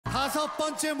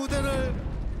5번째 무대를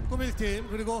꾸밀 팀,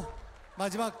 그리고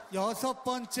마지막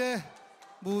 6번째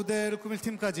무대를 꾸밀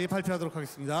팀까지 발표하도록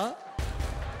하겠습니다.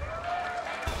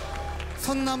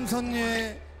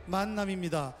 선남선녀의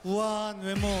만남입니다. 우아한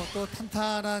외모 또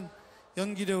탄탄한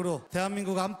연기력으로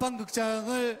대한민국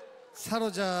안방극장을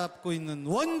사로잡고 있는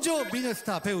원조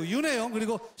미녀스타 배우 윤혜영,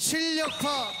 그리고 실력파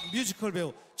뮤지컬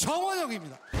배우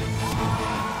정원영입니다.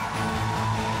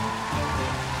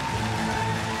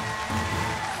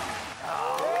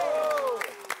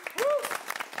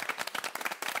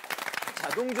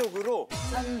 자동적으로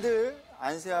산들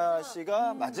안세아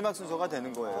씨가 마지막 순서가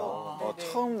되는 거예요.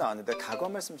 처음 나왔는데 각오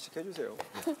한 말씀씩 해주세요.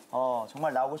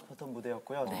 정말 나오고 싶었던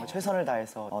무대였고요. 정말 최선을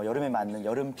다해서 여름에 맞는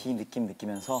여름 비 느낌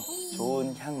느끼면서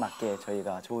좋은 향 맞게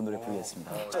저희가 좋은 노래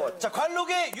부르겠습니다. 자,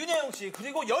 관록의 윤혜영 씨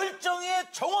그리고 열정의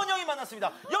정원영이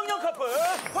만났습니다. 영영 커플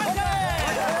화이팅!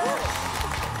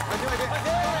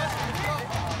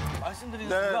 말씀드리는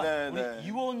순간 우리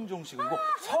이원종 씨 그리고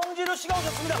성진우 씨가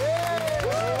오셨습니다.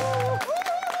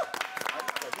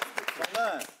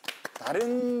 정말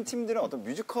다른 팀들은 어떤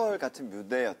뮤지컬 같은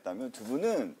무대였다면 두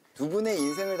분의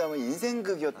인생을 담은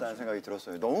인생극이었다는 생각이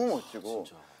들었어요. 너무 멋지고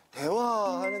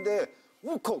대화하는데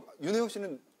울컥 윤혜영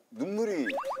씨는 눈물이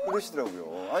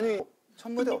흐르시더라고요. 아니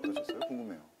첫 무대 어떠셨어요?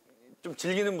 궁금해요. 좀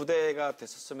즐기는 무대가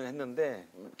됐었으면 했는데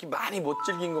이렇게 많이 못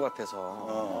즐긴 것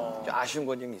같아서 좀 아쉬운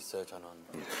건 좀 있어요, 저는.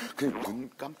 그 눈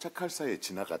깜짝할 사이에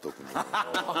지나가더군요.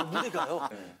 무대가요?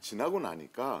 네. 지나고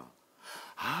나니까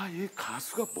이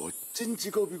가수가 멋진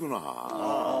직업이구나.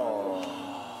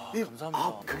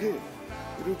 감사합니다. 그게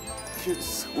이렇게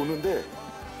쓱 오는데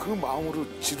그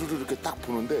마음으로 지루를 이렇게 딱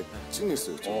보는데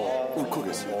찡했어요.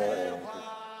 울컥했어요.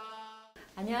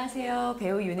 안녕하세요.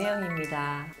 배우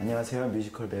윤혜영입니다. 안녕하세요.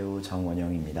 뮤지컬 배우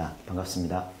정원영입니다.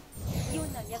 반갑습니다.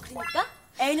 이혼남이야 그러니까?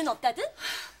 애는 없다든?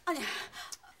 아니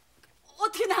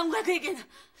어떻게 나온 거야 그 얘기는?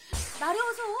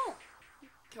 마려워서.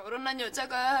 결혼한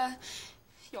여자가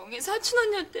영애 사촌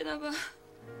언니였대나 봐.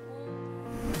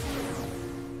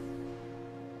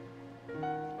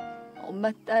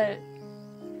 엄마 딸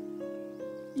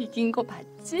이긴 거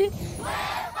봤지?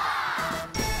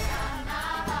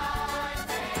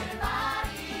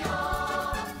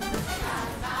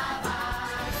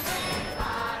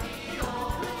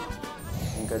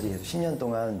 지금까지 계속 10년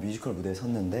동안 뮤지컬 무대에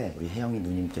섰는데 우리 혜영이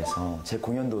누님께서 제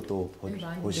공연도 또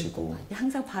보시고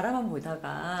항상 바라만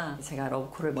보다가 제가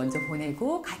러브콜을 먼저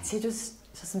보내고 같이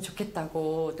해줬으면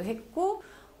좋겠다고 또 했고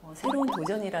새로운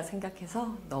도전이라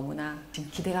생각해서 너무나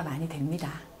지금 기대가 많이 됩니다.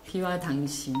 비와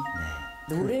당신.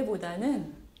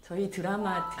 노래보다는 저희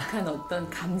드라마틱한 어떤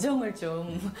감정을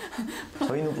좀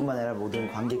저희 눈뿐만 아니라 모든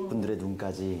관객분들의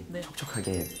눈까지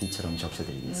촉촉하게 빛처럼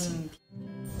적셔드리겠습니다.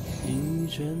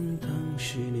 이젠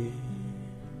당신이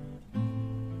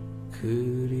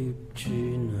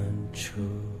그립진 않죠.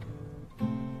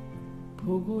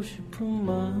 보고 싶은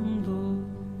마음도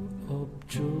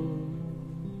없죠.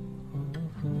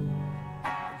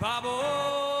 바보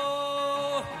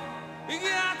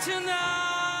같은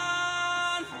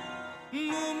난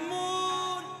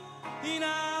눈물이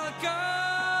날까.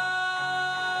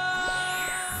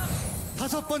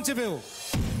 5번째 배우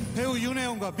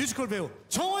윤혜영과 뮤지컬 배우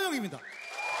정원영입니다.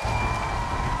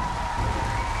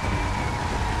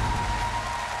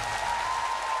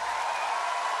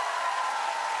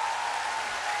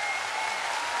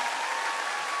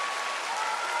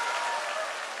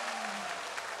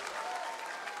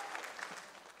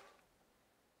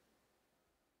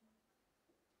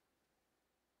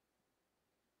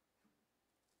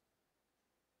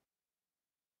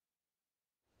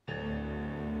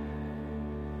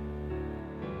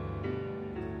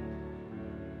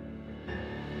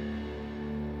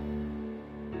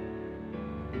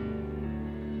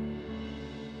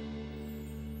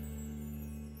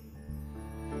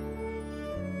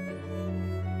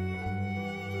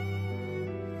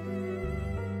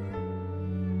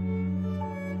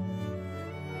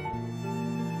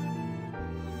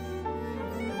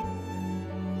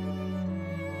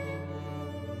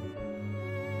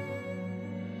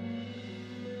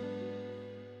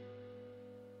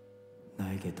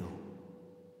 나에게도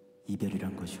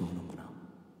이별이란 것이 오는구나.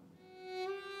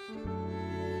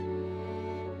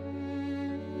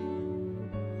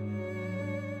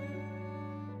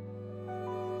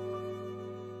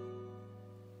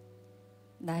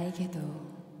 나에게도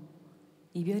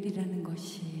이별이라는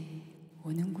것이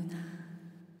오는구나.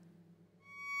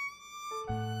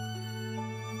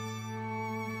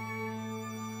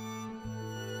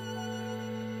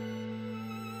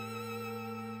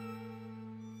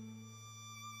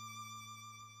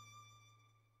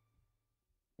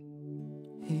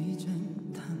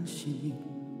 이젠 당신이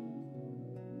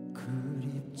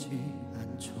그립지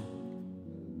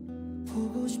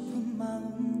보고 싶은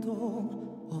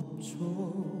마음도 없죠.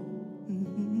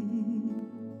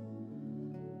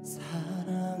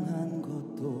 사랑한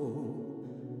것도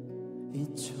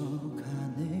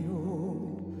잊혀가네요.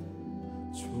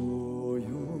 조용하게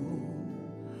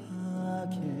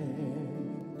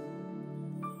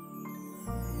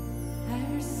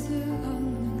알 수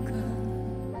없는 건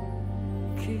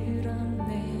그런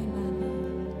내 맘이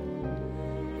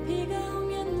비가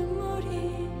오면 눈물이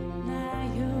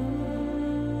나요.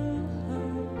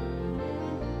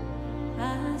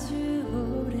 아주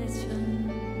오래전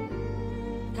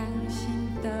당신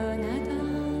떠나던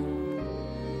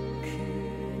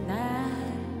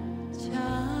그날처럼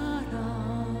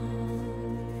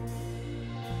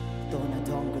떠나던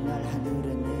그날 하늘에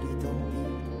내리던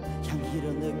비 향기를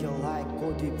느껴 like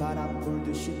꽃뒷바람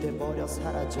불듯이 돼버려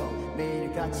사라져.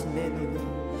 매일같이 내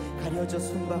눈이 가려져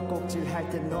숨바꼭질 할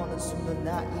때 너는 숨는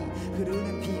나이.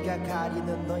 흐르는 비가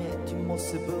가리는 너의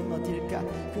뒷모습은 어딜까.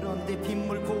 그런데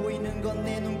빗물 고이는 건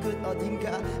내 눈끝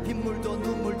어딘가. 빗물도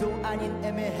눈물도 아닌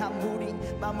애매한 물이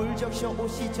맘을 적셔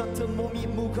옷이 젖은 몸이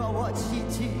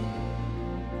무거워지지.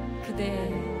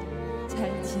 그대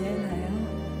잘 지내나요?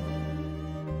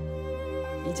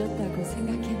 잊었다고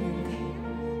생각했는데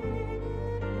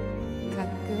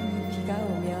가끔 비가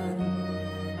오면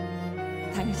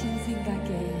당신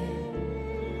생각에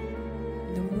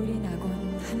눈물이 나곤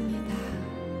합니다.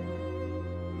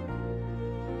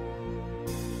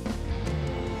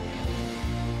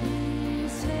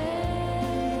 이제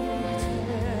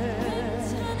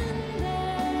괜찮은데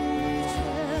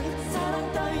사랑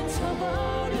따윈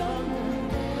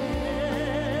쳐버렸는데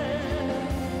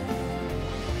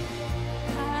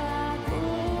바보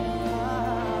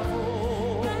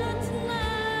같은 날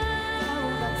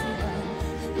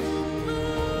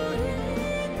눈물이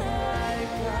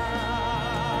날까.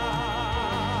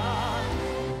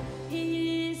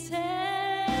 이제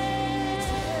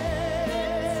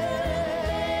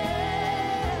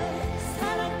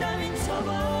사랑 따윈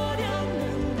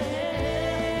쳐버렸는데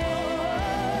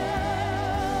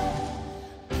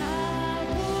바보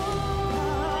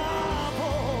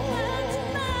같은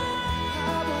날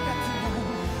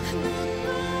눈물이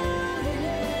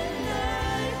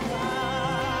날까.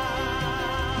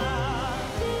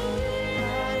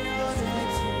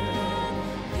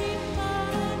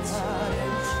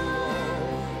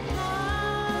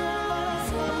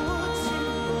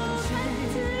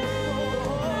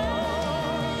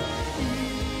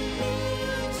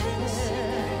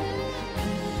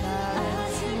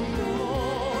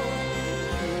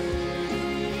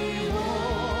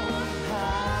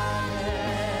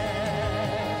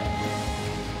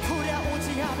 후려오지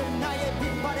않은 나의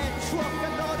빈발의 추억과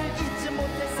너를 잊지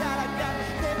못해 살아간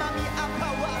내 맘이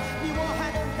아파와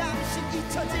미워하는 당신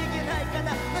잊혀지긴 할까. 나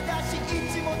다시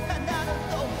잊지 못한 나는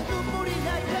또 눈물이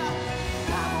날까.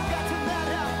 바보 같은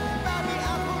나라 맘이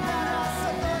아픈 나라서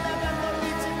떠나간 널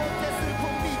잊지 못해 슬픈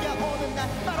비가 오는 날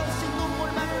말없이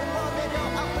눈물만 흘러내려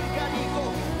앞을 가리고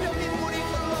몇 물이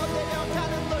흘러내려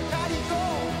가는 널 가리고.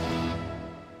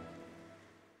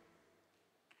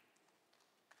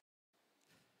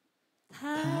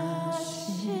 다신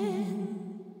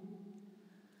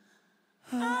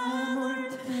안 올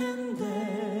텐데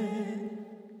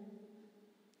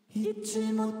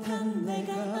잊지 못한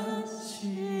내가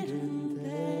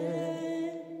싫은데.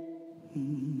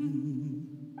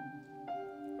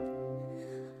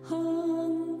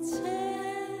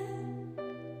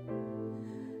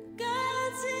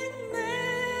 언제까지 내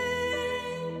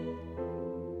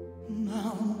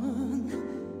마음은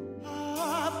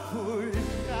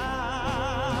아플까.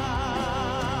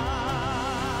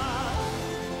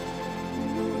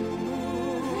 눈물이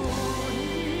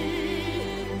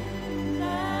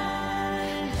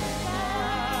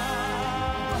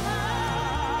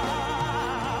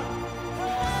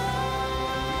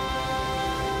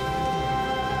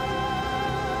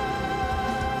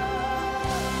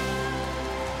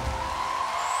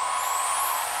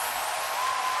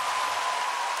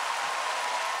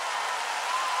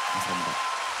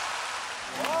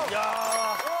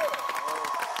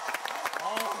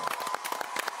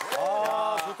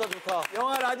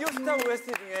영화 라디오 스타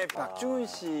OST 중에 박중훈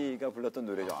씨가 불렀던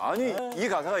노래죠. 아니 이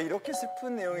가사가 이렇게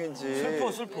슬픈 내용인지.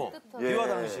 슬퍼. 예. 비와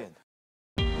당신.